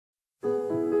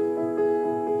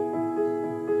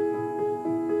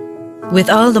With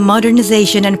all the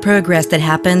modernization and progress that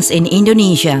happens in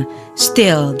Indonesia,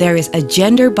 still there is a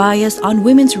gender bias on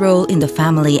women's role in the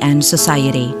family and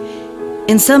society.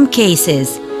 In some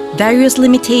cases, various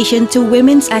limitations to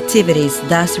women's activities,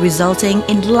 thus resulting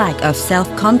in lack of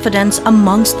self-confidence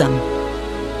amongst them.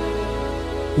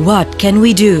 What can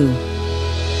we do?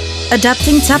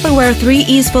 Adopting Tupperware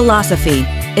 3Es philosophy,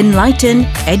 enlighten,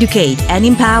 educate, and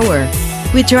empower,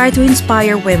 we try to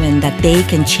inspire women that they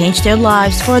can change their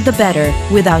lives for the better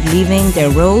without leaving their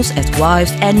roles as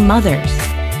wives and mothers.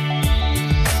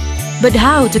 But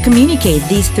how to communicate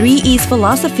these 3Es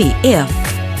philosophy if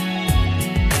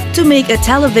to make a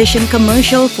television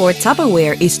commercial for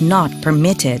Tupperware is not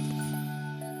permitted?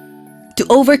 To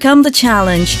overcome the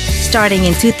challenge, starting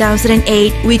in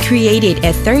 2008, we created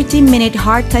a 30-minute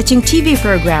heart-touching TV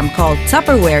program called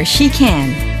Tupperware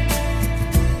SheCAN.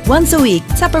 Once a week,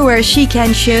 Tupperware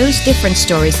SheCAN shows different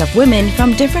stories of women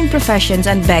from different professions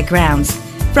and backgrounds,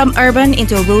 from urban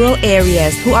into rural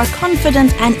areas, who are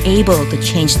confident and able to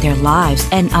change their lives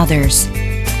and others.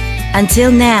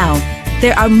 Until now,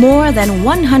 there are more than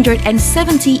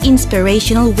 170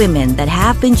 inspirational women that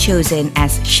have been chosen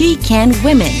as SheCAN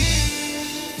women.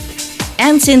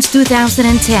 And since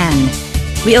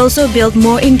 2010, we also built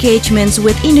more engagements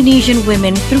with Indonesian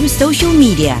women through social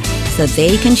media so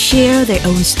they can share their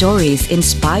own stories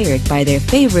inspired by their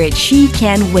favorite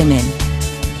SheCAN women.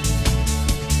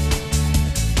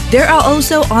 There are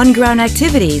also on-ground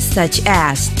activities such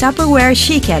as Tupperware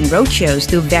SheCAN roadshows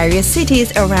to various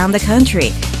cities around the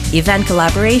country, event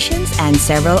collaborations, and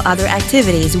several other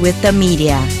activities with the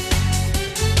media.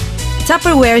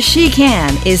 Tupperware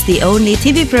SheCAN is the only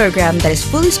TV program that is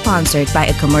fully sponsored by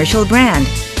a commercial brand,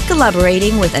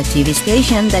 collaborating with a TV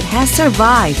station that has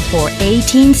survived for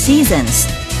 18 seasons.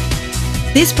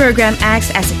 This program acts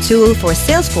as a tool for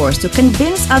Salesforce to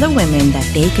convince other women that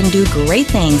they can do great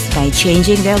things by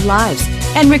changing their lives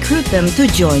and recruit them to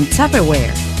join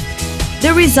Tupperware.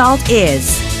 The result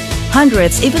is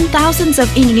hundreds, even thousands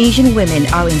of Indonesian women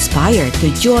are inspired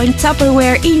to join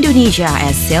Tupperware Indonesia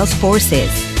as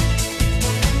Salesforces.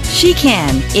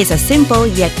 SheCAN is a simple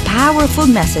yet powerful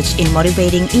message in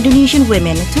motivating Indonesian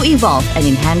women to evolve and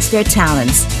enhance their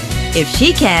talents. If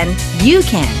she can, you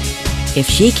can. If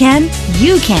she can,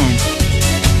 you can.